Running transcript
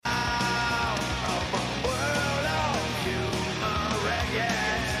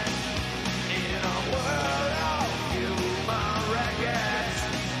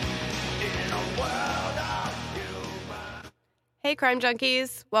Hey, crime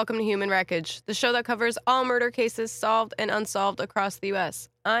junkies. Welcome to Human Wreckage, the show that covers all murder cases solved and unsolved across the U.S.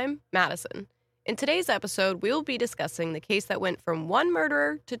 I'm Madison. In today's episode, we will be discussing the case that went from one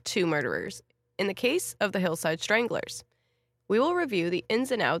murderer to two murderers, in the case of the Hillside Stranglers. We will review the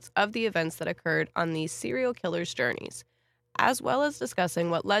ins and outs of the events that occurred on these serial killers' journeys, as well as discussing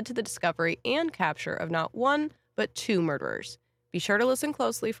what led to the discovery and capture of not one, but two murderers. Be sure to listen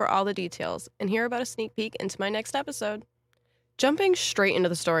closely for all the details and hear about a sneak peek into my next episode. Jumping straight into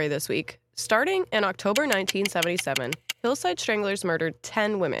the story this week, starting in October 1977, Hillside Stranglers murdered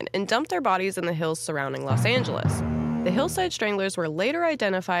 10 women and dumped their bodies in the hills surrounding Los Angeles. The Hillside Stranglers were later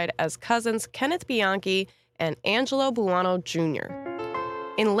identified as cousins Kenneth Bianchi and Angelo Buono Jr.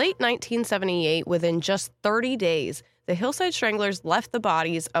 In late 1978, within just 30 days, the Hillside Stranglers left the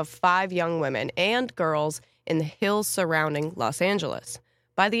bodies of 5 young women and girls in the hills surrounding Los Angeles.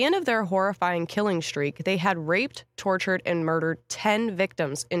 By the end of their horrifying killing streak, they had raped, tortured, and murdered 10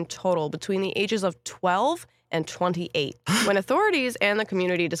 victims in total between the ages of 12 and 28. When authorities and the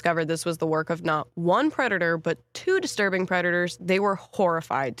community discovered this was the work of not one predator, but 2 disturbing predators, they were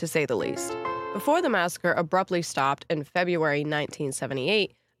horrified, to say the least. Before the massacre abruptly stopped in February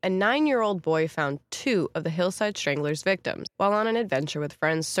 1978, a 9-year-old boy found 2 of the Hillside Stranglers' victims while on an adventure with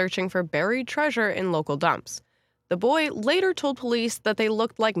friends searching for buried treasure in local dumps. The boy later told police that they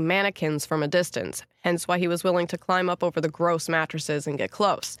looked like mannequins from a distance, hence why he was willing to climb up over the gross mattresses and get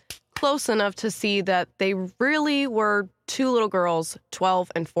close. Close enough to see that they really were 2 little girls,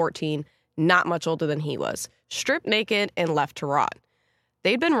 12 and 14, not much older than he was, stripped naked and left to rot.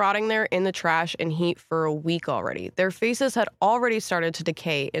 They'd been rotting there in the trash and heat for a week already. Their faces had already started to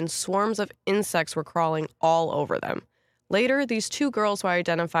decay, and swarms of insects were crawling all over them. Later, these 2 girls were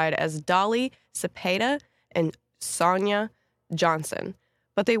identified as Dolly Cepeda and Sonia Johnson,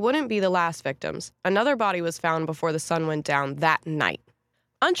 but they wouldn't be the last victims. Another body was found before the sun went down that night.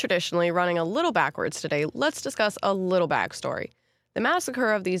 Untraditionally, running a little backwards today, let's discuss a little backstory. The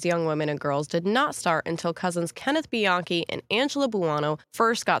massacre of these young women and girls did not start until cousins Kenneth Bianchi and Angelo Buono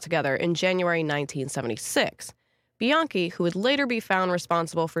first got together in January 1976. Bianchi, who would later be found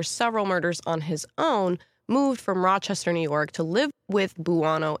responsible for several murders on his own, moved from Rochester, New York to live with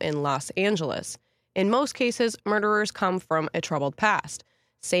Buono in Los Angeles. In most cases, murderers come from a troubled past.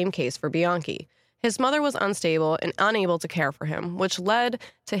 Same case for Bianchi. His mother was unstable and unable to care for him, which led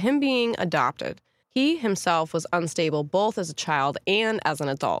to him being adopted. He himself was unstable both as a child and as an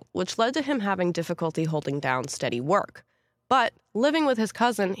adult, which led to him having difficulty holding down steady work. But living with his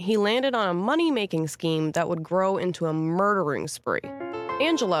cousin, he landed on a money-making scheme that would grow into a murdering spree.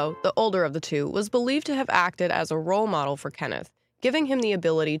 Angelo, the older of the 2, was believed to have acted as a role model for Kenneth, giving him the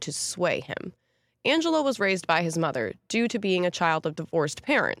ability to sway him. Angelo was raised by his mother due to being a child of divorced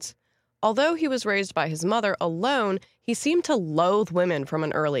parents. Although he was raised by his mother alone, he seemed to loathe women from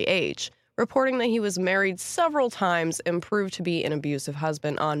an early age, reporting that he was married several times and proved to be an abusive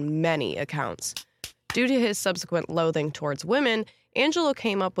husband on many accounts. Due to his subsequent loathing towards women, Angelo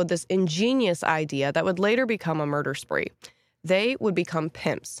came up with this ingenious idea that would later become a murder spree. They would become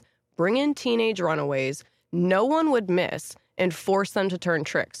pimps, bring in teenage runaways, no one would miss, and force them to turn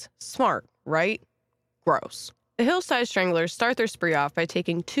tricks. Smart, right? Gross. The Hillside Stranglers start their spree off by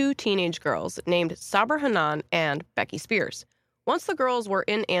taking 2 teenage girls named Sabra Hanan and Becky Spears. Once the girls were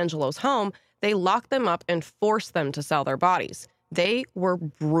in Angelo's home, they locked them up and forced them to sell their bodies. They were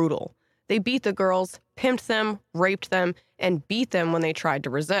brutal. They beat the girls, pimped them, raped them, and beat them when they tried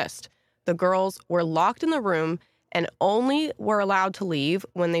to resist. The girls were locked in the room and only were allowed to leave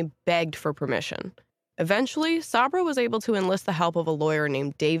when they begged for permission. Eventually, Sabra was able to enlist the help of a lawyer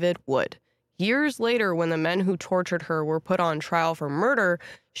named David Wood. Years later, when the men who tortured her were put on trial for murder,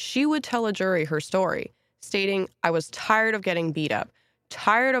 she would tell a jury her story, stating, "I was tired of getting beat up,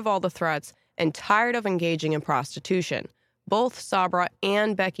 tired of all the threats, and tired of engaging in prostitution." Both Sabra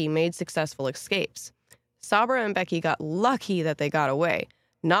and Becky made successful escapes. Sabra and Becky got lucky that they got away.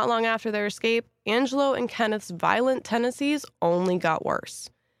 Not long after their escape, Angelo and Kenneth's violent tendencies only got worse.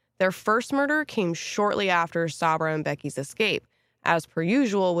 Their first murder came shortly after Sabra and Becky's escape, as per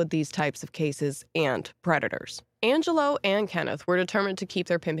usual with these types of cases and predators. Angelo and Kenneth were determined to keep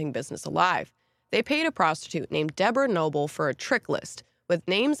their pimping business alive. They paid a prostitute named Deborah Noble for a trick list with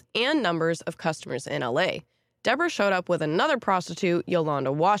names and numbers of customers in LA. Deborah showed up with another prostitute,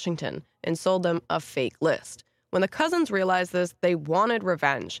 Yolanda Washington, and sold them a fake list. When the cousins realized this, they wanted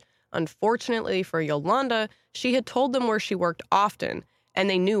revenge. Unfortunately for Yolanda, she had told them where she worked often, and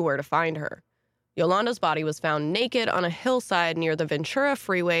they knew where to find her. Yolanda's body was found naked on a hillside near the Ventura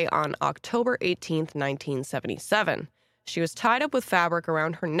Freeway on October 18, 1977. She was tied up with fabric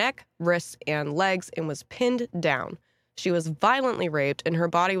around her neck, wrists, and legs and was pinned down. She was violently raped, and her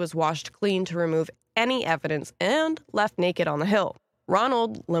body was washed clean to remove any evidence and left naked on the hill.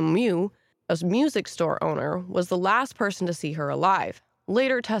 Ronald Lemieux, a music store owner, was the last person to see her alive,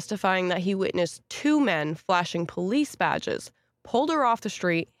 later testifying that he witnessed two men flashing police badges, pulled her off the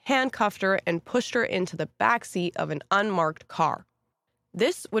street, handcuffed her, and pushed her into the backseat of an unmarked car.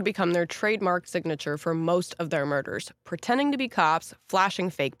 This would become their trademark signature for most of their murders, pretending to be cops, flashing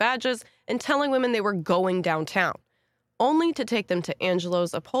fake badges, and telling women they were going downtown, only to take them to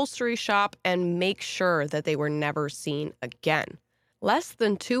Angelo's upholstery shop and make sure that they were never seen again. Less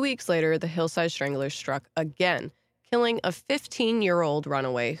than 2 weeks later, the Hillside Stranglers struck again, killing a 15-year-old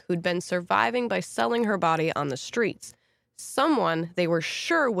runaway who'd been surviving by selling her body on the streets. Someone they were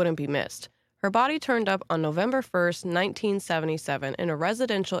sure wouldn't be missed. Her body turned up on November 1st, 1977, in a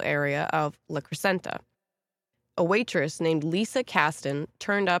residential area of La Crescenta. A waitress named Lisa Caston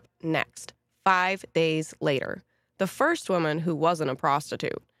turned up next, 5 days later, the first woman who wasn't a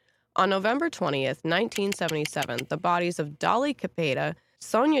prostitute. On November 20th, 1977, the bodies of Dolly Capeta,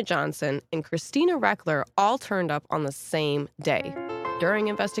 Sonia Johnson, and Christina Reckler all turned up on the same day. During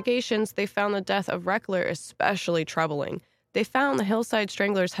investigations, they found the death of Reckler especially troubling. They found the Hillside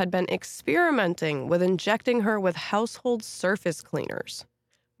Stranglers had been experimenting with injecting her with household surface cleaners.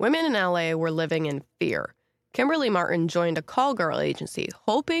 Women in LA were living in fear. Kimberly Martin joined a call girl agency,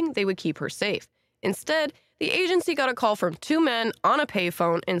 hoping they would keep her safe. Instead, the agency got a call from two men on a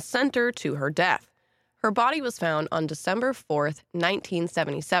payphone and sent her to her death. Her body was found on December 4th,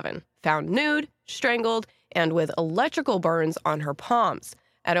 1977, found nude, strangled, and with electrical burns on her palms.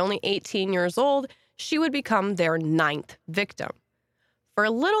 At only 18 years old, she would become their 9th victim. For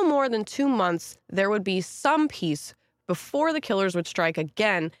a little more than 2 months, there would be some peace before the killers would strike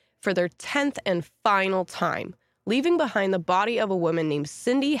again for their 10th and final time, leaving behind the body of a woman named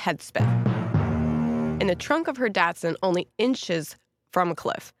Cindy Hedspeth in the trunk of her Datsun only inches from a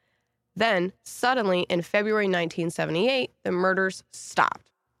cliff. Then, suddenly, in February 1978, the murders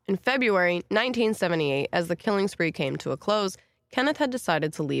stopped. In February 1978, as the killing spree came to a close, Kenneth had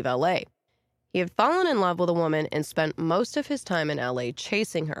decided to leave LA. He had fallen in love with a woman and spent most of his time in LA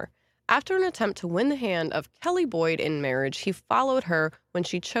chasing her. After an attempt to win the hand of Kelly Boyd in marriage, he followed her when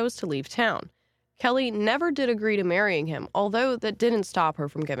she chose to leave town. Kelly never did agree to marrying him, although that didn't stop her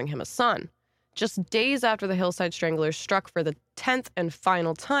from giving him a son. Just days after the Hillside Stranglers struck for the 10th and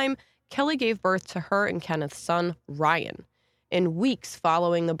final time, Kelly gave birth to her and Kenneth's son, Ryan. In weeks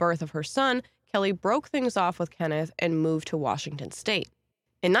following the birth of her son, Kelly broke things off with Kenneth and moved to Washington State.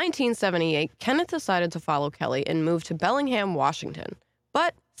 In 1978, Kenneth decided to follow Kelly and moved to Bellingham, Washington.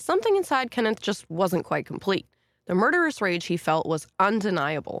 But something inside Kenneth just wasn't quite complete. The murderous rage he felt was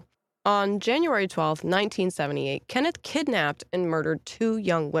undeniable. On January 12, 1978, Kenneth kidnapped and murdered 2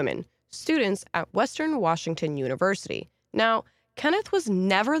 young women, students at Western Washington University. Now, Kenneth was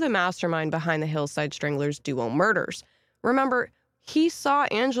never the mastermind behind the Hillside Stranglers duo murders. Remember, he saw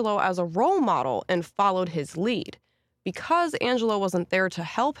Angelo as a role model and followed his lead. Because Angelo wasn't there to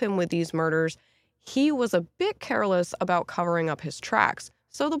help him with these murders, he was a bit careless about covering up his tracks,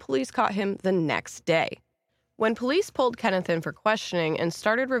 so the police caught him the next day. When police pulled Kenneth in for questioning and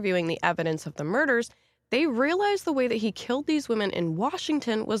started reviewing the evidence of the murders, they realized the way that he killed these women in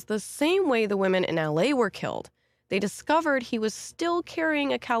Washington was the same way the women in LA were killed. They discovered he was still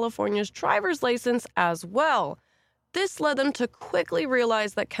carrying a California's driver's license as well. This led them to quickly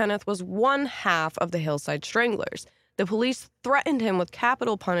realize that Kenneth was one half of the Hillside Stranglers. The police threatened him with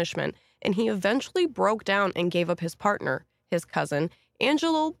capital punishment, and he eventually broke down and gave up his partner, his cousin,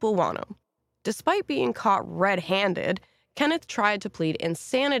 Angelo Buono. Despite being caught red-handed, Kenneth tried to plead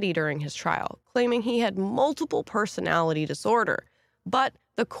insanity during his trial, claiming he had multiple personality disorder, but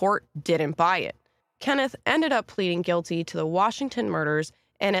the court didn't buy it. Kenneth ended up pleading guilty to the Washington murders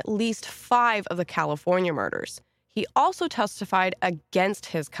and at least 5 of the California murders. He also testified against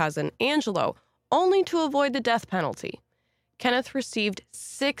his cousin, Angelo, only to avoid the death penalty. Kenneth received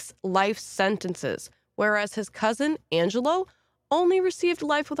 6 life sentences, whereas his cousin, Angelo, only received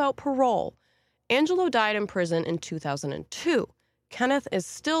life without parole. Angelo died in prison in 2002. Kenneth is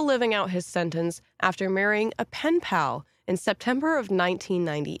still living out his sentence after marrying a pen pal in September of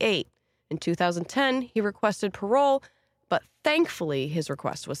 1998. In 2010, he requested parole, but thankfully his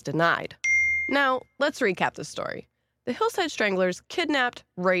request was denied. Now, let's recap the story. The Hillside Stranglers kidnapped,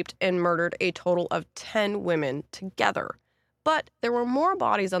 raped, and murdered a total of 10 women together. But there were more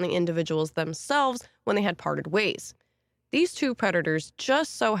bodies on the individuals themselves when they had parted ways. These 2 predators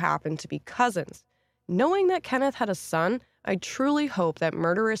just so happened to be cousins. Knowing that Kenneth had a son, I truly hope that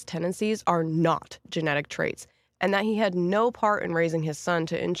murderous tendencies are not genetic traits, and that he had no part in raising his son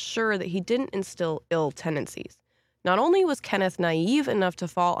to ensure that he didn't instill ill tendencies. Not only was Kenneth naive enough to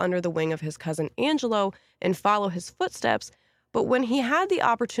fall under the wing of his cousin Angelo and follow his footsteps, but when he had the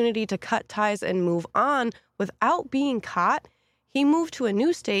opportunity to cut ties and move on without being caught, he moved to a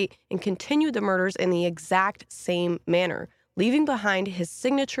new state and continued the murders in the exact same manner, leaving behind his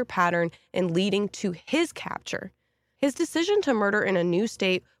signature pattern and leading to his capture. His decision to murder in a new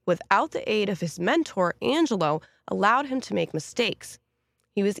state without the aid of his mentor, Angelo, allowed him to make mistakes.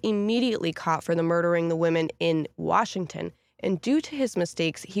 He was immediately caught for the murdering the women in Washington, and due to his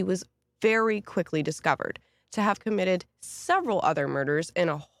mistakes, he was very quickly discovered to have committed several other murders in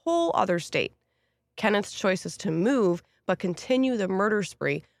a whole other state. Kenneth's choices to move but continue the murder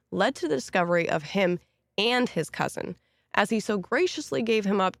spree led to the discovery of him and his cousin, as he so graciously gave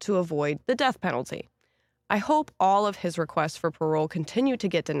him up to avoid the death penalty. I hope all of his requests for parole continue to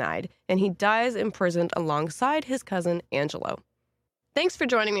get denied, and he dies imprisoned alongside his cousin Angelo. Thanks for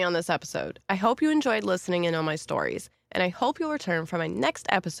joining me on this episode. I hope you enjoyed listening in on my stories, and I hope you'll return for my next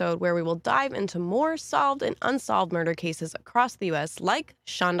episode where we will dive into more solved and unsolved murder cases across the U.S. like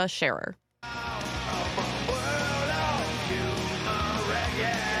Shonda Scherer.